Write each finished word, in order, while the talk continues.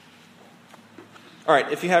All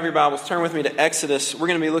right, if you have your Bibles, turn with me to Exodus. We're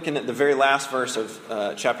going to be looking at the very last verse of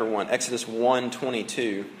chapter 1, Exodus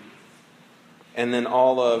 1:22, and then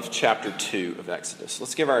all of chapter 2 of Exodus.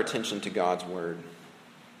 Let's give our attention to God's Word.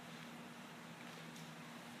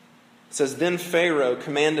 It says, "Then Pharaoh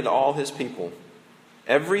commanded all his people,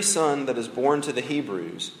 'Every son that is born to the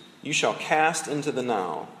Hebrews you shall cast into the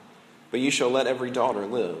Nile, but you shall let every daughter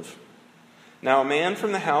live.' Now a man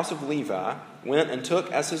from the house of Levi went and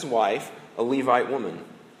took as his wife a Levite woman.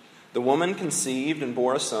 The woman conceived and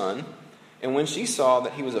bore a son, and when she saw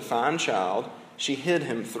that he was a fine child, she hid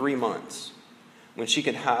him 3 months. When she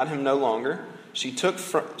could hide him no longer, she took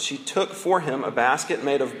for him a basket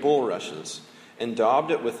made of bulrushes and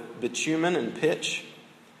daubed it with bitumen and pitch.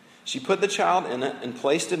 She put the child in it and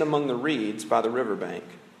placed it among the reeds by the river bank.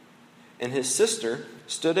 And his sister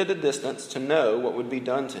stood at a distance to know what would be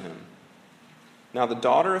done to him. Now the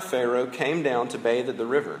daughter of Pharaoh came down to bathe at the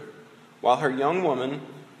river. While her young woman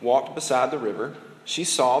walked beside the river, she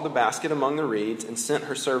saw the basket among the reeds and sent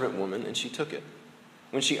her servant woman, and she took it.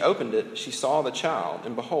 When she opened it, she saw the child,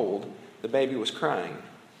 and behold, the baby was crying.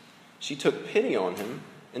 She took pity on him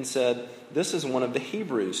and said, 'This is one of the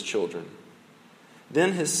Hebrews' children.'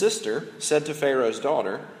 Then his sister said to Pharaoh's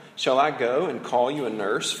daughter, 'Shall I go and call you a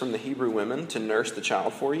nurse from the Hebrew women to nurse the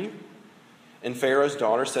child for you?' And Pharaoh's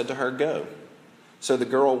daughter said to her, 'Go.' So the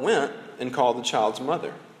girl went and called the child's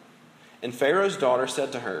mother. And Pharaoh's daughter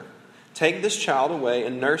said to her, 'Take this child away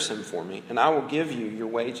and nurse him for me, and I will give you your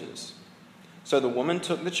wages.' So the woman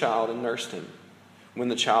took the child and nursed him. When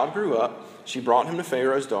the child grew up, she brought him to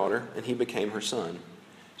Pharaoh's daughter, and he became her son.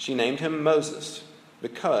 She named him Moses,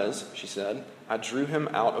 because, she said, 'I drew him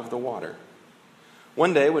out of the water.'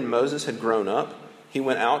 One day when Moses had grown up, he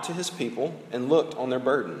went out to his people and looked on their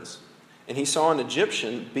burdens. And he saw an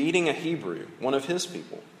Egyptian beating a Hebrew, one of his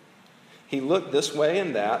people. He looked this way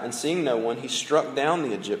and that, and seeing no one, he struck down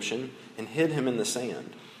the Egyptian and hid him in the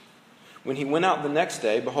sand. When he went out the next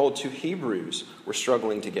day, behold, 2 Hebrews were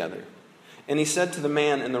struggling together. And he said to the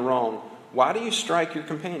man in the wrong, 'Why do you strike your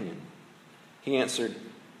companion?' He answered,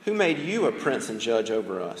 'Who made you a prince and judge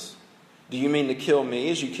over us? Do you mean to kill me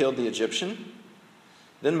as you killed the Egyptian?'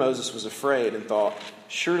 Then Moses was afraid and thought,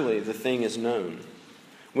 'Surely the thing is known.'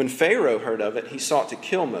 When Pharaoh heard of it, he sought to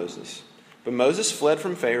kill Moses. But Moses fled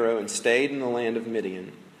from Pharaoh and stayed in the land of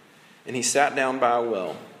Midian. And he sat down by a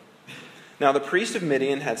well. Now the priest of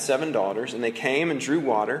Midian had 7 daughters, and they came and drew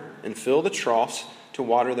water and filled the troughs to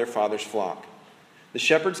water their father's flock. The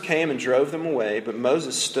shepherds came and drove them away, but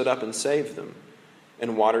Moses stood up and saved them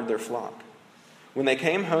and watered their flock. When they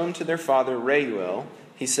came home to their father Reuel,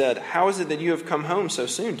 he said, 'How is it that you have come home so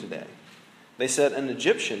soon today?' They said, 'An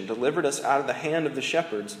Egyptian delivered us out of the hand of the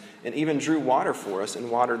shepherds and even drew water for us and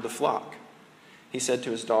watered the flock.' He said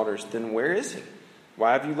to his daughters, 'Then where is he?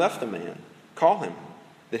 Why have you left the man? Call him,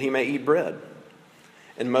 that he may eat bread.'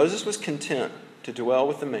 And Moses was content to dwell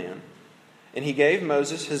with the man. And he gave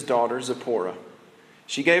Moses his daughter Zipporah.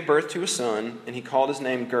 She gave birth to a son, and he called his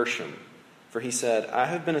name Gershom, for he said, 'I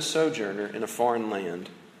have been a sojourner in a foreign land.'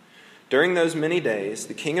 During those many days,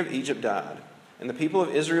 the king of Egypt died, and the people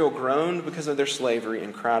of Israel groaned because of their slavery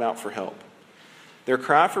and cried out for help. Their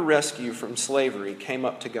cry for rescue from slavery came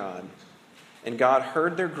up to God. And God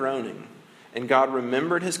heard their groaning, and God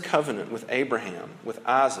remembered his covenant with Abraham, with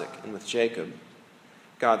Isaac, and with Jacob.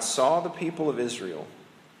 God saw the people of Israel,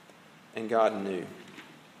 and God knew.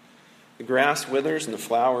 The grass withers and the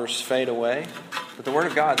flowers fade away, but the word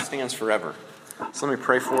of God stands forever. So let me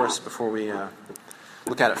pray for us before we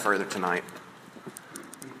look at it further tonight.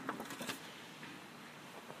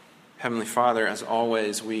 Heavenly Father, as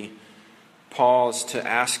always, we pause to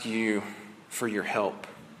ask you for your help,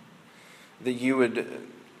 that you would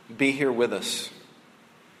be here with us.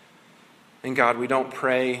 And God, we don't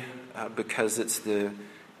pray because it's the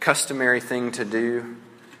customary thing to do,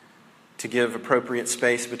 to give appropriate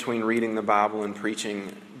space between reading the Bible and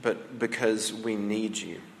preaching, but because we need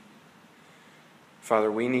you.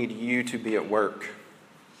 Father, we need you to be at work,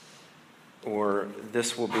 or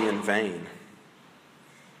this will be in vain.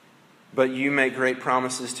 But you make great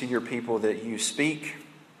promises to your people that you speak.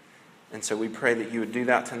 And so we pray that you would do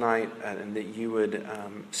that tonight, and that you would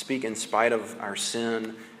speak in spite of our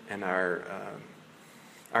sin and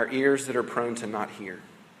our ears that are prone to not hear.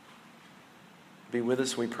 Be with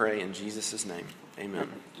us, we pray, in Jesus' name.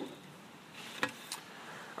 Amen.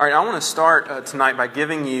 All right, I want to start tonight by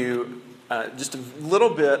giving you just a little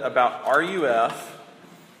bit about RUF,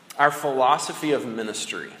 our philosophy of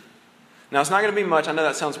ministry. Now, it's not going to be much. I know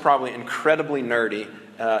that sounds probably incredibly nerdy,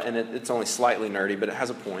 and it's only slightly nerdy, but it has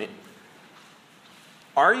a point.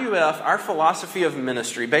 RUF, our philosophy of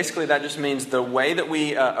ministry, basically that just means the way that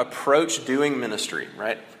we approach doing ministry,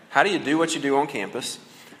 right? How do you do what you do on campus?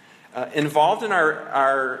 Involved in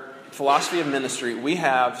our philosophy of ministry, we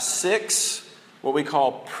have 6 what we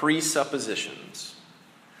call presuppositions.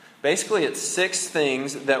 Basically, it's 6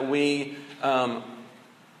 things that we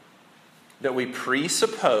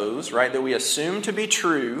presuppose, right? That we assume to be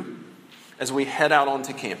true as we head out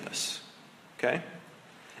onto campus. Okay?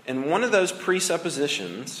 And one of those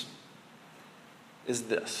presuppositions is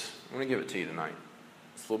this. I'm going to give it to you tonight.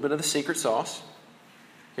 It's a little bit of the secret sauce.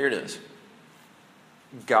 Here it is.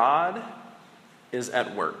 God is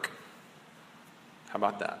at work. How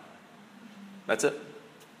about that? That's it.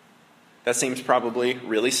 That seems probably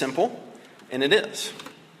really simple, and it is.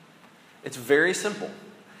 It's very simple.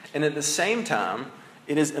 And at the same time,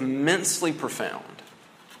 it is immensely profound.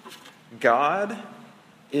 God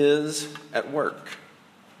is at work.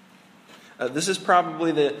 This is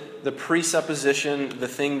probably the presupposition, the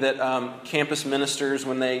thing that campus ministers,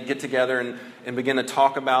 when they get together and begin to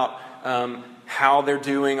talk about how they're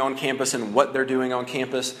doing on campus and what they're doing on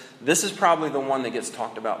campus, this is probably the one that gets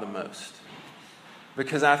talked about the most.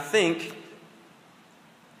 Because I think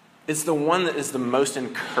it's the one that is the most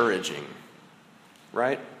encouraging,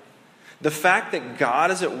 right? The fact that God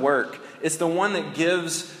is at work, it's the one that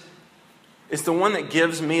gives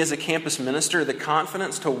me as a campus minister the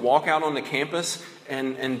confidence to walk out on the campus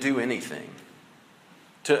and do anything,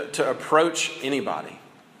 to approach anybody.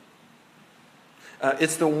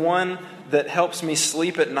 It's the one that helps me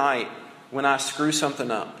sleep at night when I screw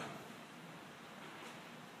something up.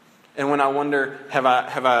 And when I wonder, have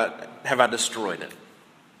I destroyed it?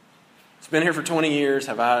 It's been here for 20 years.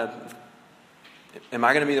 Am I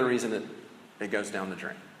going to be the reason that it goes down the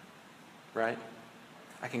drain? Right?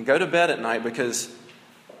 I can go to bed at night because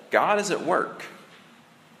God is at work.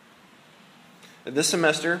 This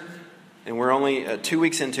semester, and we're only 2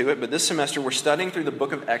 weeks into it, but this semester we're studying through the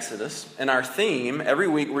book of Exodus. And our theme, every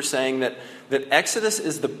week we're saying that Exodus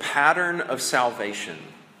is the pattern of salvation.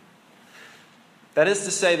 That is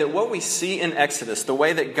to say that what we see in Exodus, the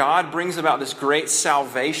way that God brings about this great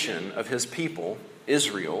salvation of his people,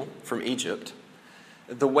 Israel, from Egypt,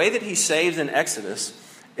 the way that he saves in Exodus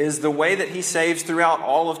is the way that he saves throughout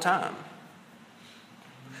all of time.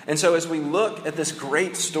 And so as we look at this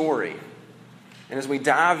great story, and as we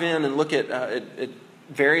dive in and look at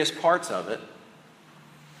various parts of it,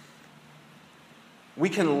 we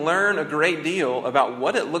can learn a great deal about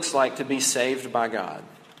what it looks like to be saved by God.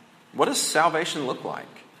 What does salvation look like?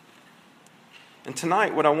 And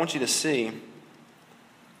tonight, what I want you to see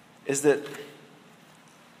is that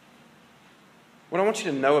what I want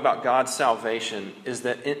you to know about God's salvation is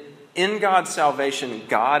that in God's salvation,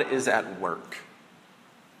 God is at work.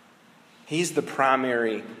 He's the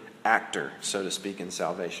primary actor, so to speak, in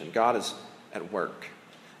salvation. God is at work.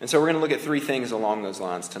 And so we're going to look at 3 things along those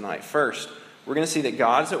lines tonight. First, we're going to see that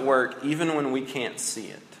God's at work even when we can't see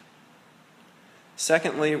it.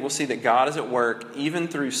 Secondly, we'll see that God is at work even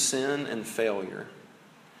through sin and failure.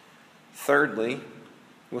 Thirdly,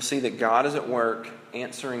 we'll see that God is at work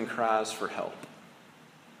answering cries for help.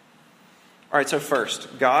 All right, so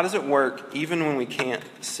first, God is at work even when we can't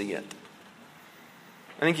see it.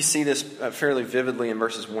 I think you see this fairly vividly in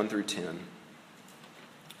verses 1 through 10.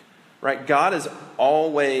 Right? God is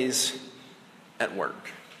always at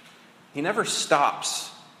work. He never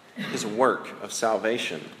stops his work of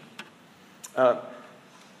salvation.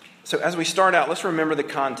 So as we start out, let's remember the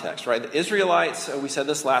context, right? The Israelites, we said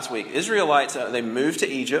this last week, Israelites, they moved to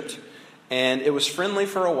Egypt, and it was friendly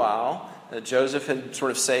for a while. Joseph had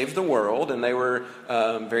sort of saved the world, and they were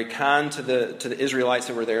very kind to the Israelites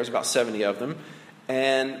that were there. There was about 70 of them.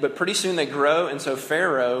 But pretty soon they grow, and so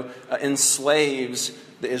Pharaoh enslaves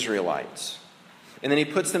the Israelites. And then he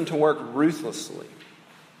puts them to work ruthlessly.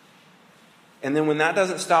 And then when that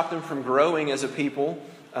doesn't stop them from growing as a people,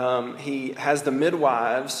 he has the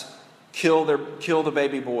midwives kill the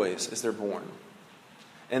baby boys as they're born.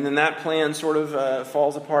 And then that plan sort of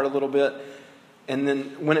falls apart a little bit. And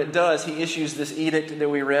then when it does, he issues this edict that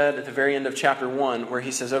we read at the very end of chapter 1, where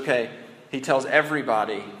he says, okay, he tells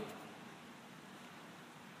everybody,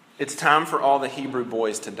 it's time for all the Hebrew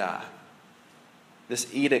boys to die.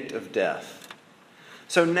 This edict of death.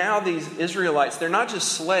 So now these Israelites, they're not just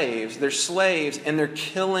slaves, they're slaves, and they're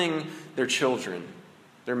killing their children.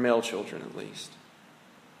 Their male children, at least.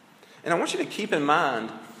 And I want you to keep in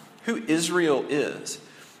mind who Israel is.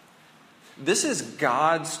 This is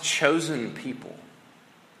God's chosen people.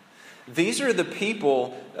 These are the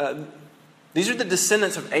people, These are the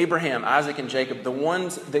descendants of Abraham, Isaac, and Jacob, the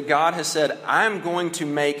ones that God has said, I'm going to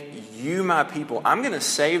make you my people. I'm going to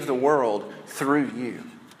save the world through you.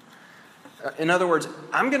 In other words,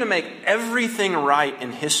 I'm going to make everything right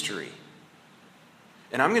in history.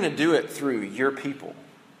 And I'm going to do it through your people.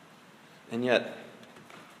 And yet,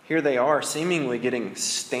 here they are, seemingly getting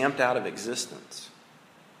stamped out of existence.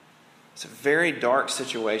 It's a very dark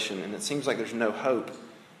situation, and it seems like there's no hope.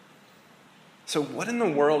 So what in the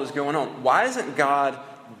world is going on? Why isn't God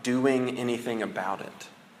doing anything about it?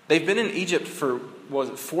 They've been in Egypt for,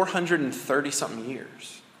 430-something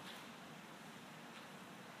years.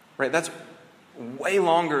 Right? That's way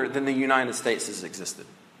longer than the United States has existed.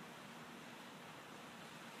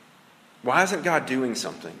 Why isn't God doing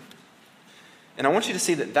something? And I want you to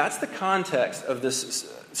see that that's the context of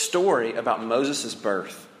this story about Moses'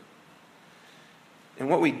 birth. And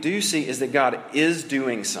what we do see is that God is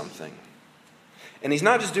doing something. And he's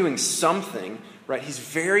not just doing something, right? He's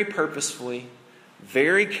very purposefully,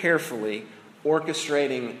 very carefully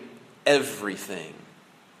orchestrating everything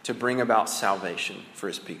to bring about salvation for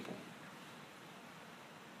his people.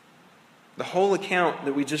 The whole account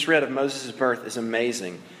that we just read of Moses' birth is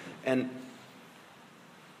amazing. And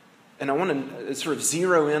I want to sort of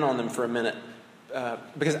zero in on them for a minute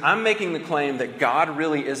because I'm making the claim that God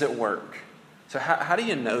really is at work. So how do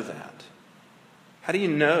you know that? How do you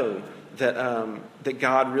know that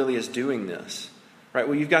God really is doing this? Right?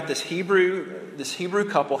 Well, you've got this Hebrew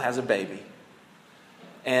couple has a baby.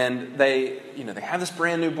 And they have this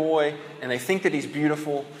brand new boy, and they think that he's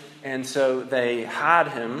beautiful, and so they hide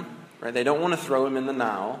him. Right? They don't want to throw him in the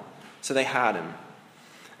Nile, so they hide him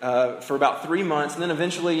for about 3 months, and then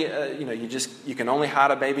eventually, you can only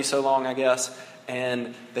hide a baby so long, I guess.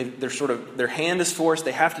 And their hand is forced;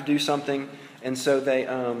 they have to do something, and so they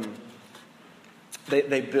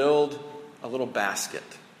build a little basket.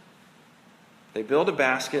 They build a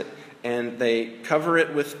basket, and they cover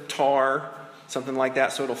it with tar, something like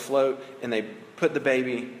that, so it'll float, and they put the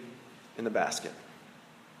baby in the basket.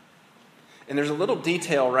 And there's a little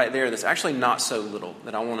detail right there that's actually not so little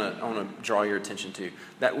that I want to draw your attention to.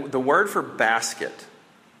 That the word for basket,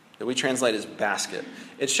 that we translate as basket,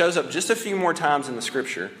 it shows up just a few more times in the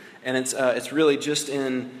Scripture, and it's really just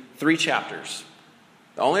in 3 chapters.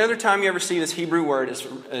 The only other time you ever see this Hebrew word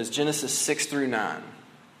is Genesis 6 through 9,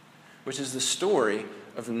 which is the story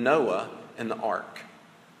of Noah and the ark.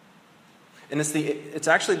 And it's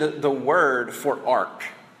actually the word for ark.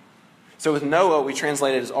 So with Noah, we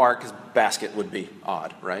translate it as ark because basket would be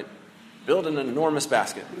odd, right? Build an enormous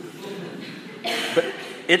basket. But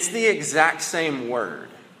it's the exact same word.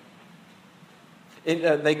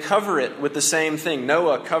 They cover it with the same thing.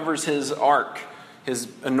 Noah covers his ark, his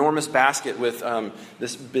enormous basket, with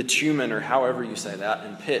this bitumen, or however you say that,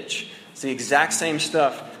 and pitch. It's the exact same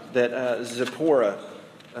stuff that Zipporah,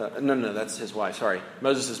 that's his wife, sorry,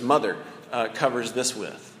 Moses' mother, covers this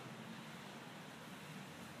with.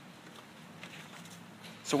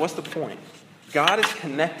 So what's the point? God is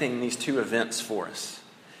connecting these two events for us.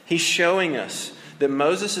 He's showing us that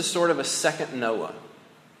Moses is sort of a second Noah.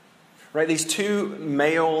 Right? These two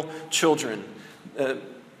male children,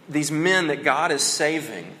 these men that God is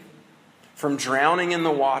saving from drowning in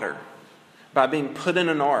the water by being put in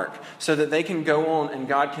an ark so that they can go on and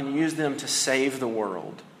God can use them to save the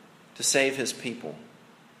world, to save his people.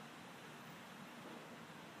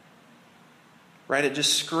 Right? It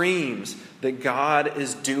just screams that God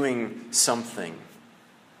is doing something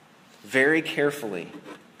very carefully.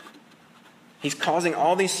 He's causing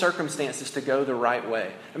all these circumstances to go the right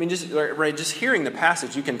way. I mean, just hearing the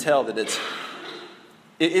passage, you can tell that it's...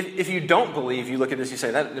 If you don't believe, you look at this, you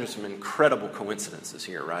say, that there's some incredible coincidences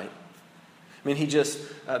here, right? I mean,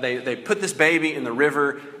 they put this baby in the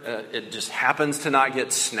river. It just happens to not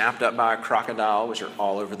get snapped up by a crocodile, which are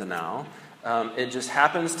all over the Nile. It just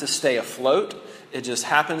happens to stay afloat. It just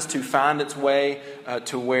happens to find its way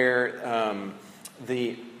to where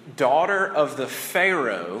the daughter of the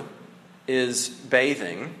Pharaoh is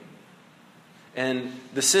bathing. And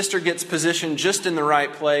the sister gets positioned just in the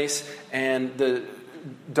right place. And the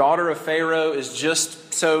daughter of Pharaoh is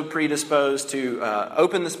just so predisposed to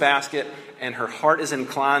open this basket. And her heart is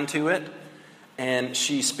inclined to it. And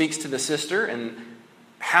she speaks to the sister and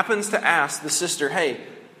happens to ask the sister, hey,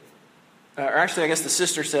 or actually, I guess the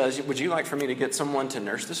sister says, would you like for me to get someone to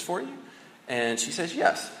nurse this for you? And she says,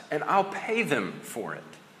 yes, and I'll pay them for it.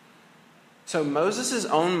 So Moses'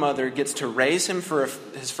 own mother gets to raise him for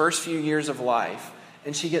his first few years of life,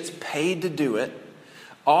 and she gets paid to do it.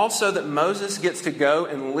 Also that Moses gets to go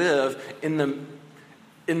and live in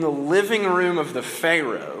the living room of the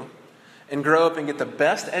Pharaoh and grow up and get the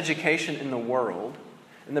best education in the world.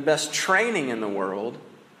 and the best training in the world,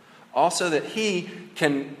 also that he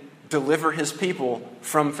can deliver his people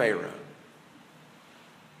from Pharaoh.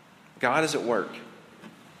 God is at work.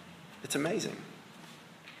 It's amazing.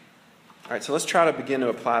 All right, so let's try to begin to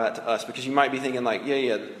apply that to us, because you might be thinking like,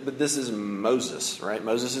 but this is Moses, right?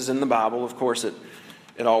 Moses is in the Bible. Of course, it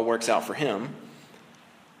all works out for him.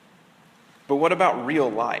 But what about real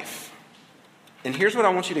life? And here's what I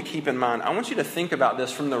want you to keep in mind. I want you to think about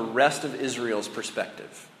this from the rest of Israel's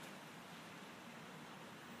perspective.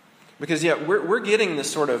 Because, we're getting this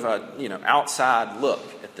sort of outside look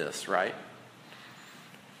at this, right?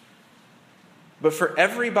 But for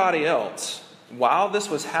everybody else, while this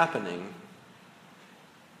was happening,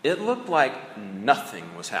 it looked like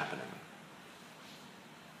nothing was happening.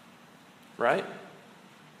 Right?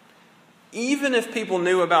 Even if people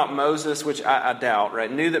knew about Moses, which I doubt, right?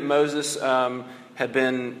 Knew that Moses had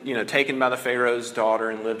been, taken by the Pharaoh's daughter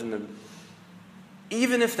and lived in the...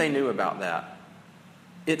 Even if they knew about that,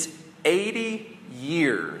 it's 80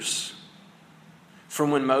 years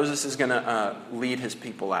from when Moses is going to lead his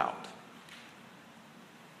people out.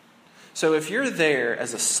 So if you're there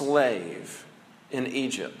as a slave in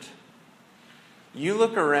Egypt, you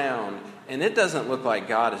look around and it doesn't look like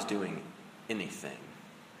God is doing anything.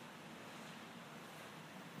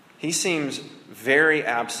 He seems very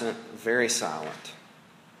absent, very silent.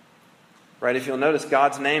 Right? If you'll notice,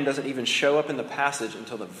 God's name doesn't even show up in the passage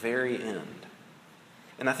until the very end.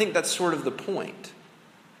 And I think that's sort of the point.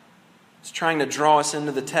 It's trying to draw us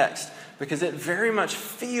into the text, because it very much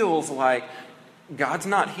feels like God's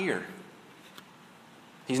not here.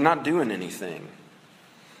 He's not doing anything.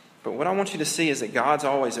 But what I want you to see is that God's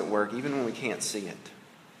always at work, even when we can't see it.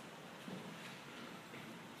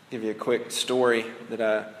 I'll give you a quick story that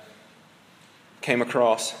I came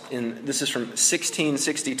across. This is from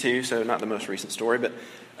 1662, so not the most recent story, but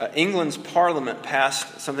England's Parliament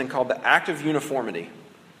passed something called the Act of Uniformity,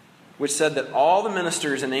 which said that all the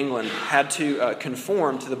ministers in England had to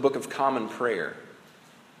conform to the Book of Common Prayer.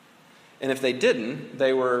 And if they didn't,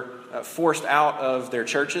 they were forced out of their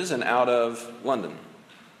churches and out of London.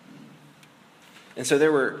 And so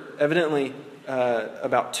there were evidently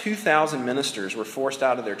about 2,000 ministers were forced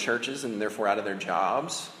out of their churches and therefore out of their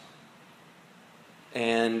jobs,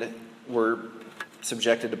 and were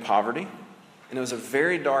subjected to poverty. And it was a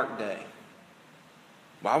very dark day.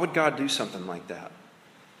 Why would God do something like that?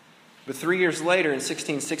 But 3 years later, in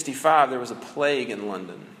 1665, there was a plague in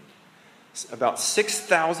London. About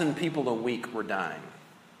 6,000 people a week were dying.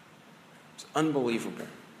 It's unbelievable.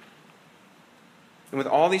 And with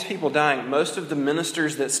all these people dying, most of the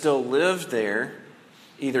ministers that still lived there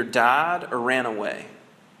either died or ran away.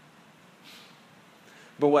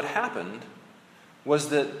 But what happened was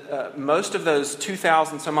that most of those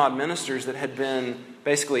 2,000 some odd ministers that had been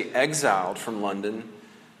basically exiled from London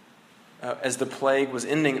as the plague was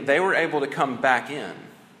ending, they were able to come back in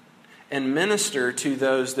and minister to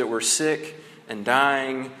those that were sick and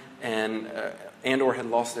dying and or had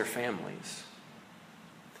lost their families.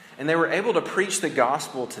 And they were able to preach the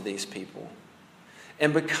gospel to these people.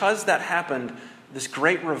 And because that happened, this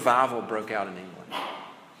great revival broke out in England.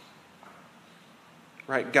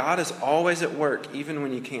 Right? God is always at work, even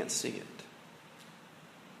when you can't see it.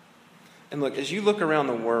 And look, as you look around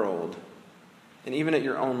the world, and even at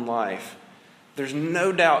your own life, there's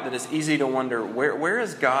no doubt that it's easy to wonder, where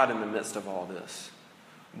is God in the midst of all this?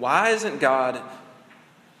 Why isn't God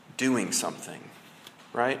doing something?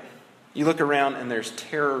 Right? You look around and there's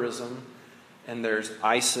terrorism, and there's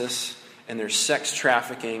ISIS, and there's sex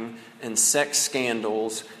trafficking, and sex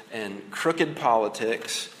scandals, and crooked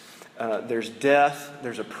politics. There's death,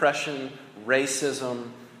 there's oppression, racism,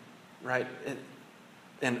 right?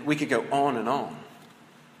 And we could go on and on.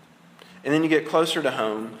 And then you get closer to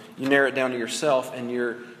home, you narrow it down to yourself, and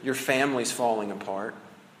your family's falling apart.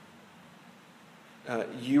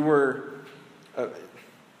 You were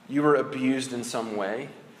abused in some way.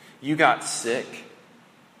 You got sick.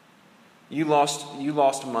 You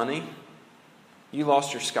lost money. You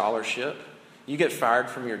lost your scholarship. You get fired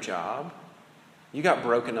from your job. You got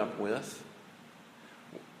broken up with.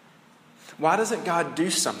 Why doesn't God do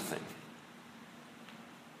something?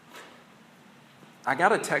 I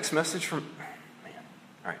got a text message from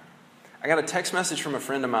a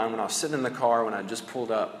friend of mine when I was sitting in the car when I just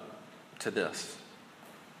pulled up to this.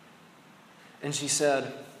 And she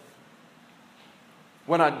said,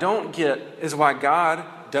 what I don't get is why God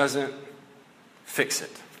doesn't fix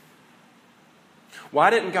it. Why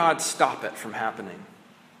didn't God stop it from happening?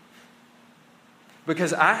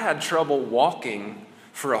 Because I had trouble walking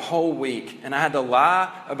for a whole week, and I had to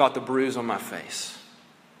lie about the bruise on my face.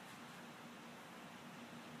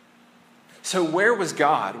 So where was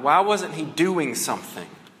God? Why wasn't he doing something?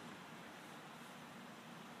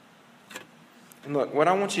 And look, what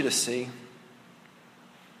I want you to see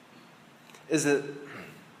is that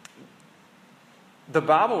the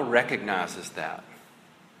Bible recognizes that.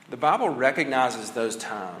 The Bible recognizes those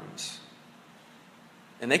times.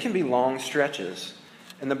 And they can be long stretches.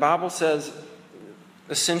 And the Bible says,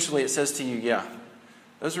 essentially, it says to you, yeah,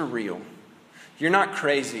 those are real. You're not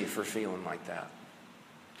crazy for feeling like that.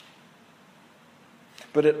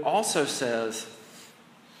 But it also says,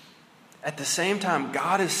 at the same time,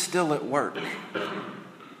 God is still at work.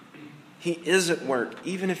 He is at work,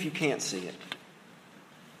 even if you can't see it.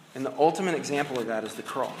 And the ultimate example of that is the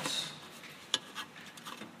cross.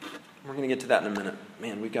 We're going to get to that in a minute.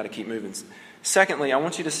 Man, we've got to keep moving. Secondly, I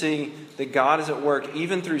want you to see that God is at work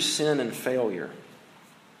even through sin and failure.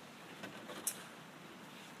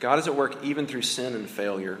 God is at work even through sin and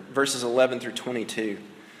failure. Verses 11 through 22.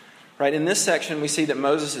 Right, in this section, we see that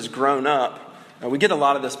Moses has grown up. We get a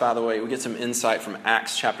lot of this, by the way. We get some insight from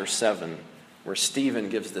Acts chapter 7, where Stephen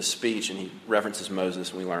gives this speech and he references Moses,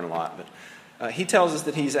 and we learn a lot. But he tells us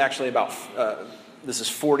that he's actually about, he's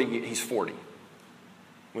 40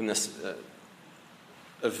 when this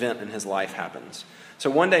event in his life happens. So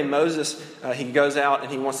one day Moses, he goes out and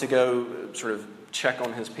he wants to go sort of check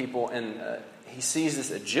on his people, and he sees this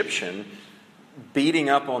Egyptian beating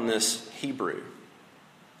up on this Hebrew.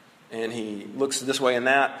 And he looks this way and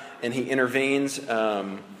that, and he intervenes,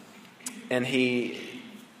 and he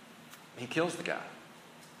kills the guy.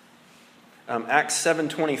 Acts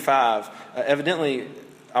 7:25, evidently,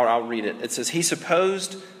 I'll read it. It says, he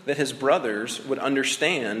supposed that his brothers would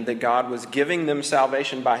understand that God was giving them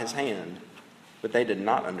salvation by his hand, but they did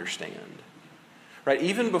not understand. Right,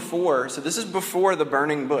 even before, so this is before the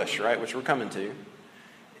burning bush, right, which we're coming to.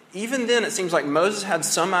 Even then, it seems like Moses had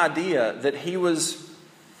some idea that he was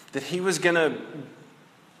going to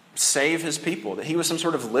save his people, that he was some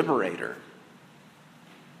sort of liberator.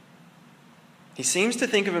 He seems to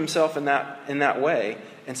think of himself in that way,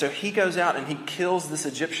 and so he goes out and he kills this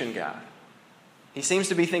Egyptian guy. He seems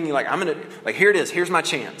to be thinking here it is, here's my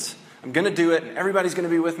chance. I'm going to do it, and everybody's going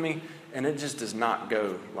to be with me, and it just does not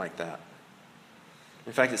go like that.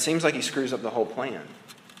 In fact, it seems like he screws up the whole plan.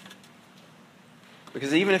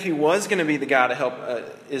 Because even if he was going to be the guy to help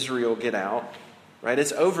Israel get out, right,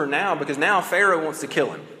 it's over now because now Pharaoh wants to kill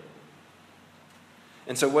him.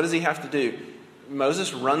 And so what does he have to do?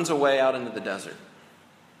 Moses runs away out into the desert.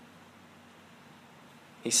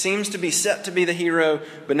 He seems to be set to be the hero,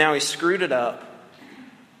 but now he's screwed it up.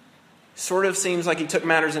 Sort of seems like he took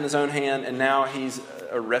matters in his own hand, and now he's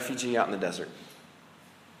a refugee out in the desert.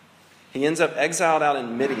 He ends up exiled out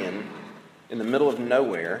in Midian, in the middle of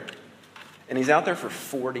nowhere, and he's out there for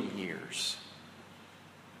 40 years.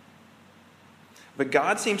 But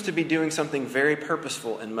God seems to be doing something very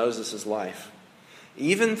purposeful in Moses' life,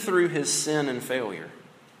 even through his sin and failure.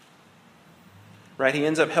 Right? He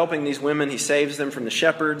ends up helping these women. He saves them from the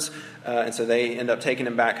shepherds, and so they end up taking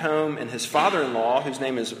him back home. And his father-in-law, whose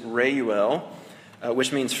name is Reuel,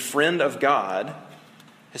 which means friend of God,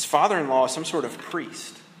 his father-in-law is some sort of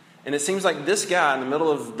priest. And it seems like this guy in the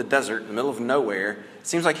middle of the desert, in the middle of nowhere, it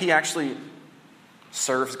seems like he actually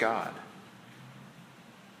serves God.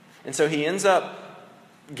 And so he ends up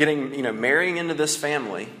marrying into this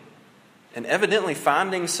family and evidently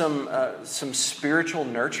finding some spiritual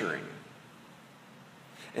nurturing.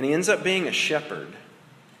 And he ends up being a shepherd.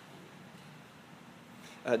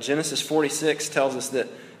 Genesis 46 tells us that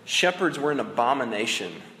shepherds were an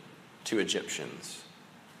abomination to Egyptians.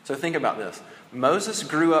 So think about this. Moses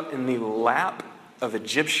grew up in the lap of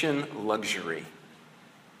Egyptian luxury.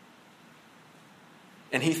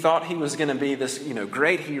 And he thought he was going to be this,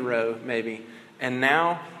 great hero, maybe. And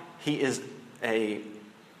now he is a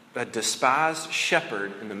despised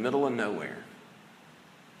shepherd in the middle of nowhere.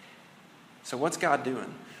 So what's God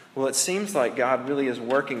doing? Well, it seems like God really is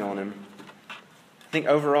working on him. I think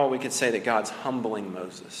overall we could say that God's humbling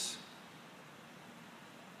Moses.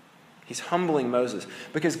 He's humbling Moses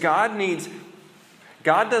because God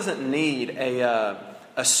doesn't need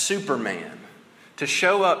a Superman to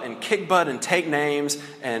show up and kick butt and take names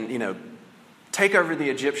and, take over the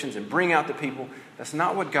Egyptians and bring out the people. That's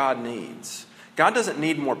not what God needs. God doesn't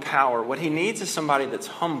need more power. What he needs is somebody that's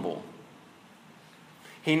humble.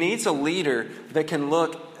 He needs a leader that can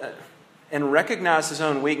look and recognize his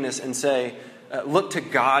own weakness and say, look to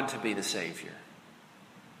God to be the Savior.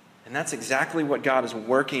 And that's exactly what God is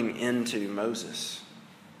working into Moses.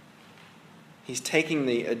 He's taking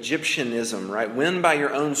the Egyptianism, right? Win by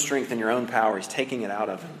your own strength and your own power. He's taking it out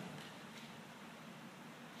of him.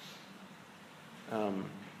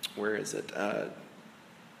 Where is it?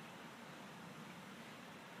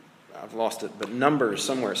 I've lost it, but Numbers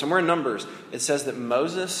somewhere in Numbers, it says that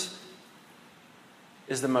Moses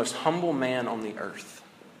is the most humble man on the earth.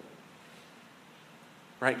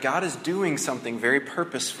 Right? God is doing something very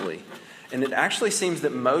purposefully. And it actually seems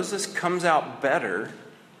that Moses comes out better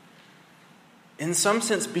in some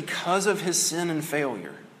sense because of his sin and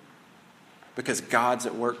failure. Because God's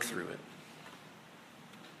at work through it.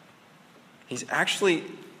 He's actually,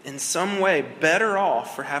 in some way, better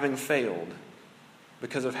off for having failed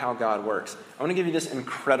because of how God works. I want to give you this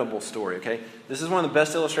incredible story, okay? This is one of the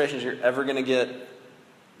best illustrations you're ever going to get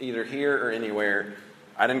either here or anywhere.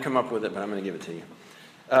 I didn't come up with it, but I'm going to give it to you.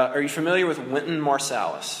 Are you familiar with Wynton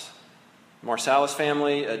Marsalis? Marsalis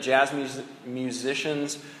family, jazz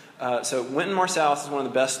musicians. So Wynton Marsalis is one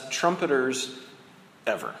of the best trumpeters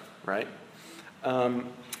ever, right?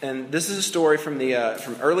 And this is a story from the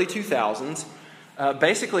from early 2000s.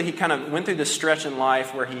 Basically, he kind of went through this stretch in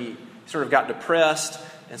life where he sort of got depressed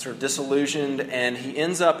and sort of disillusioned, and he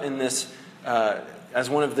ends up in this, as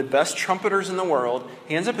one of the best trumpeters in the world,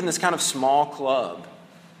 he ends up in this kind of small club.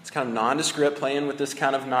 It's kind of nondescript, playing with this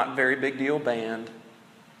kind of not very big deal band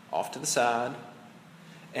off to the side.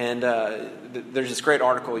 And there's this great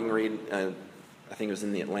article you can read, I think it was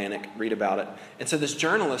in The Atlantic, read about it. And so this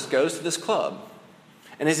journalist goes to this club.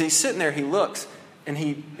 And as he's sitting there, he looks and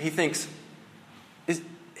he thinks, is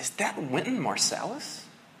that Wynton Marsalis?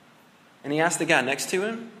 And he asks the guy next to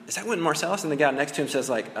him, is that Wynton Marsalis? And the guy next to him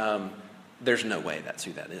says, there's no way that's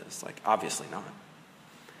who that is. Obviously not.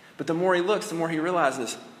 But the more he looks, the more he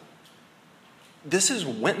realizes, this is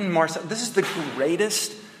Wynton Marsalis. This is the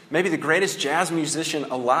greatest, maybe the greatest jazz musician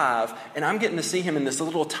alive, and I'm getting to see him in this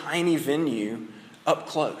little tiny venue up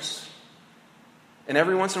close. And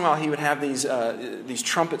every once in a while, he would have these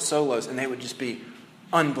trumpet solos, and they would just be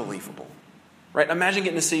unbelievable. Right? Imagine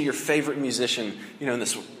getting to see your favorite musician, in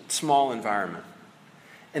this small environment.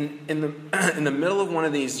 And in the middle of one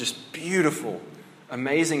of these just beautiful,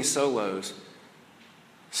 amazing solos,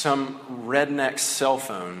 some redneck's cell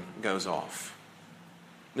phone goes off.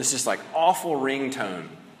 This just awful ringtone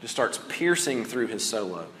just starts piercing through his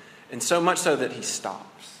solo. And so much so that he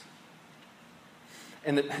stops.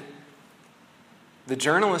 And the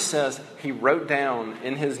journalist says he wrote down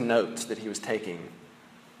in his notes that he was taking,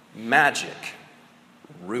 magic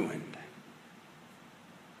ruined.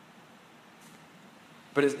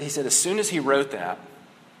 But he said as soon as he wrote that,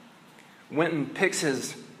 Wynton picks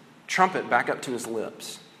his trumpet back up to his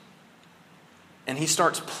lips. And he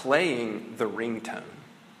starts playing the ringtone.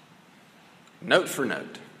 Note for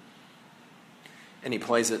note. And he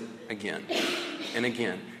plays it again and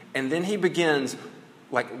again. And then he begins,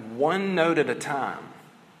 one note at a time,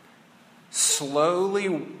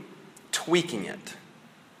 slowly tweaking it.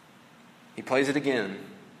 He plays it again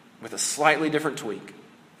with a slightly different tweak,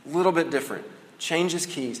 a little bit different, changes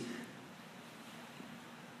keys.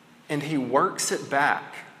 And he works it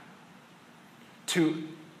back to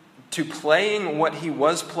playing what he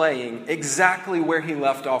was playing exactly where he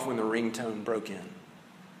left off when the ringtone broke in.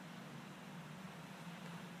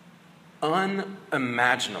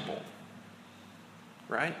 Unimaginable.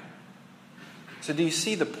 Right? So do you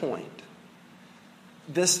see the point?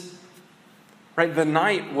 The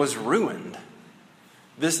night was ruined.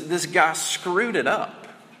 This guy screwed it up.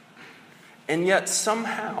 And yet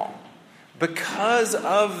somehow, because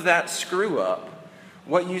of that screw up,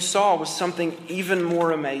 what you saw was something even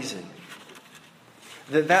more amazing.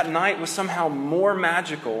 That night was somehow more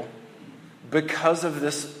magical because of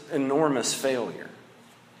this enormous failure.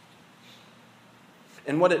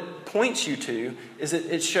 And what it points you to is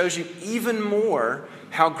it shows you even more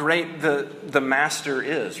how great the master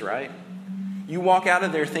is, right? You walk out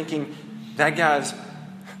of there thinking, that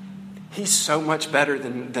he's so much better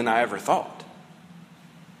than I ever thought.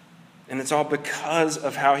 And it's all because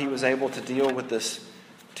of how he was able to deal with this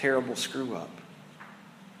terrible screw up,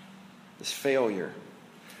 this failure.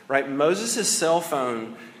 Right? Moses' cell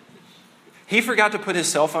phone, he forgot to put his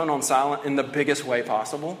cell phone on silent in the biggest way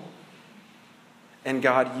possible. And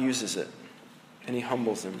God uses it. And he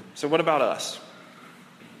humbles him. So what about us?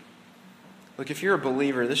 Look, if you're a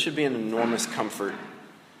believer, this should be an enormous comfort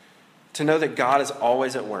to know that God is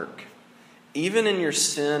always at work. Even in your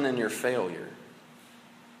sin and your failure.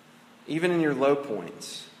 Even in your low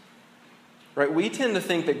points. Right? We tend to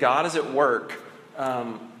think that God is at work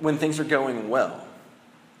when things are going well.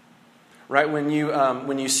 Right? When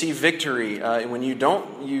you see victory, when you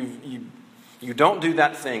don't do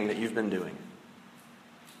that thing that you've been doing.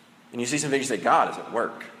 And you see some things, you say, God is at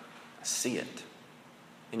work. I see it.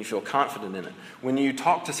 And you feel confident in it. When you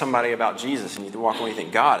talk to somebody about Jesus and you walk away and you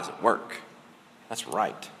think, God is at work. That's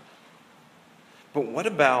right. But what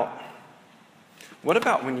about What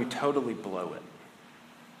about when you totally blow it?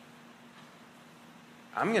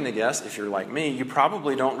 I'm going to guess, if you're like me, you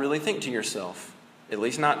probably don't really think to yourself, at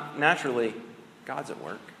least not naturally, God's at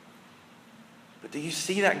work. But do you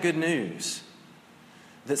see that good news?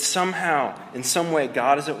 That somehow, in some way,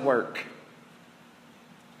 God is at work.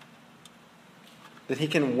 That He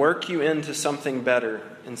can work you into something better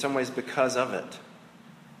in some ways because of it.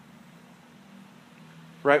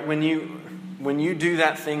 Right? When you do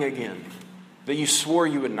that thing again that you swore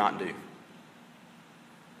you would not do.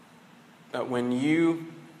 When you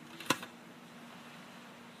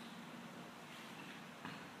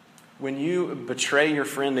betray your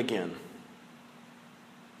friend again,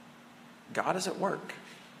 God is at work.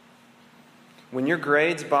 When your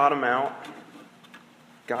grades bottom out,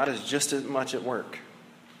 God is just as much at work.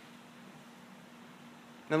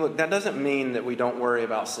 Now look, that doesn't mean that we don't worry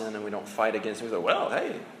about sin and we don't fight against it. We say, well,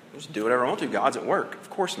 hey, just do whatever I want to. God's at work. Of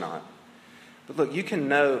course not. But look, you can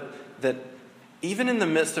know that even in the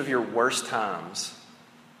midst of your worst times,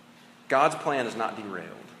 God's plan is not derailed.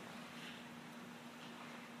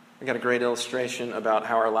 I got a great illustration about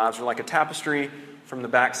how our lives are like a tapestry from the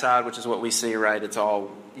backside, which is what we see, right? It's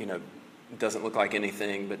all, it doesn't look like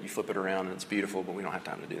anything, but you flip it around and it's beautiful, but we don't have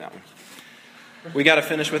time to do that one. We got to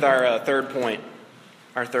finish with our third point.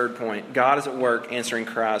 Our third point, God is at work answering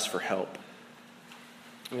cries for help.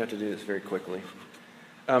 We have to do this very quickly.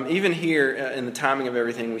 Even here in the timing of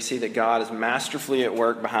everything, we see that God is masterfully at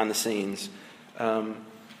work behind the scenes.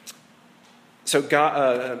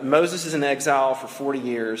 Moses is in exile for 40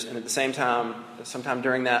 years, and at the same time, sometime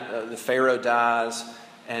during that, the Pharaoh dies,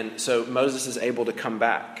 and so Moses is able to come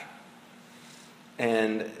back.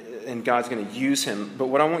 And God's going to use him. But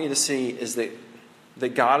what I want you to see is that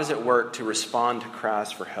God is at work to respond to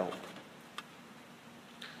cries for help.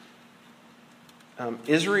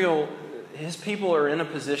 Israel, his people are in a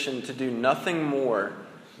position to do nothing more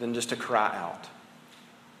than just to cry out.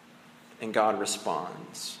 And God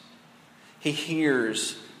responds. He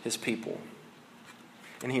hears his people.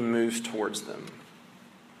 And he moves towards them.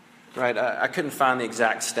 Right? I couldn't find the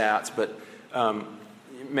exact stats, but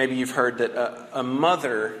maybe you've heard that a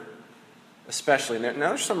mother, especially, now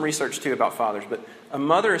there's some research too about fathers, but a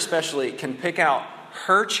mother especially can pick out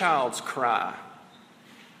her child's cry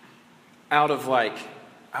out of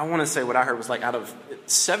I want to say what I heard was out of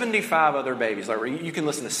 75 other babies. You can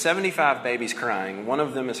listen to 75 babies crying. One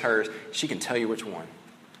of them is hers. She can tell you which one.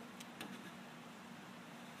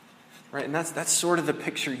 Right? And that's sort of the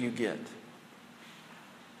picture you get.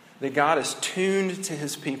 That God is tuned to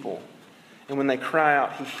his people. And when they cry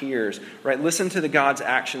out, he hears. Right? Listen to God's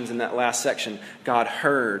actions in that last section. God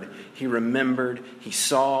heard. He remembered. He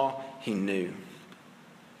saw. He knew.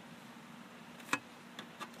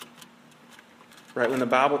 Right? When the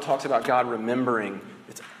Bible talks about God remembering,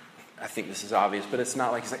 I think this is obvious, but it's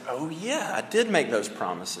not like he's like, oh yeah, I did make those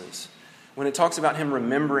promises. When it talks about him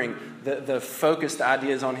remembering, the focused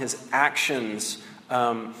idea is on his actions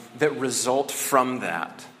that result from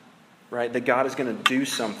that. Right? That God is going to do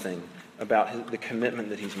something about the commitment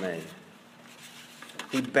that he's made.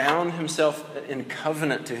 He bound himself in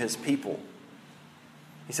covenant to his people.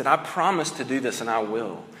 He said, I promised to do this and I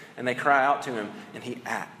will. And they cry out to him and he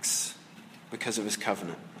acts because of his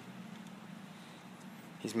covenant.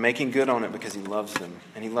 He's making good on it because he loves them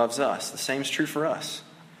and he loves us. The same is true for us.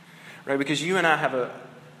 Right? Because you and I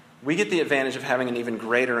we get the advantage of having an even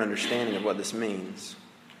greater understanding of what this means.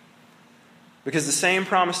 Because the same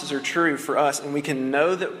promises are true for us, and we can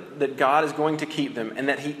know that God is going to keep them and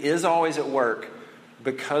that he is always at work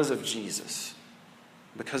because of Jesus,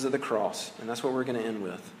 because of the cross. And that's what we're going to end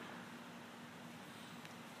with.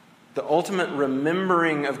 The ultimate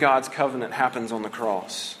remembering of God's covenant happens on the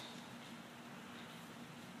cross.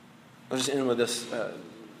 I'll just end with this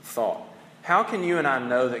thought. How can you and I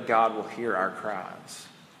know that God will hear our cries?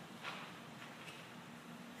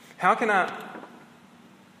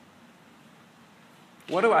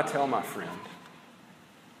 What do I tell my friend?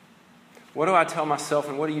 What do I tell myself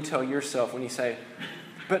and what do you tell yourself when you say,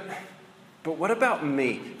 but what about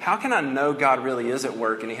me? How can I know God really is at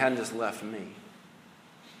work and he hadn't just left me?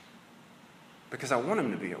 Because I want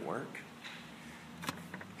him to be at work.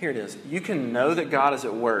 Here it is. You can know that God is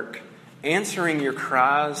at work, answering your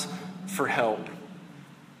cries for help.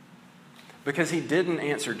 Because he didn't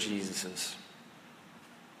answer Jesus's.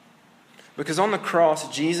 Because on the cross,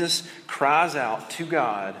 Jesus cries out to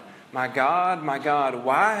God, my God,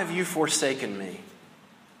 why have you forsaken me?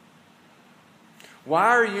 Why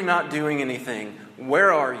are you not doing anything?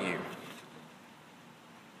 Where are you?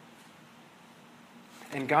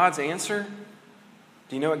 And God's answer,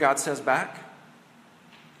 do you know what God says back?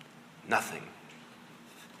 Nothing.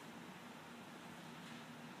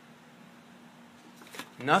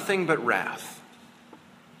 nothing but wrath.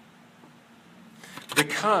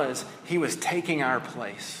 Because he was taking our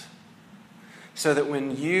place. So that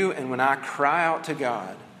when you and when I cry out to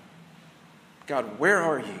God, God, where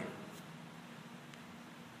are you?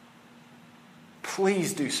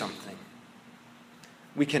 Please do something.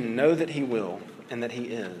 We can know that he will and that he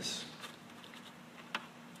is.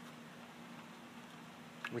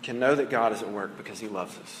 We can know that God is at work because he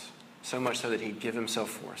loves us. So much so that he'd give himself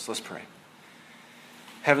for us. Let's pray.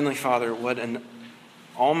 Heavenly Father, what an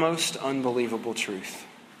almost unbelievable truth.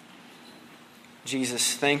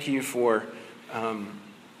 Jesus, thank you for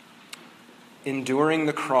enduring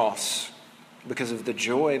the cross because of the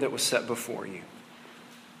joy that was set before you.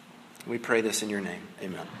 We pray this in your name.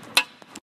 Amen.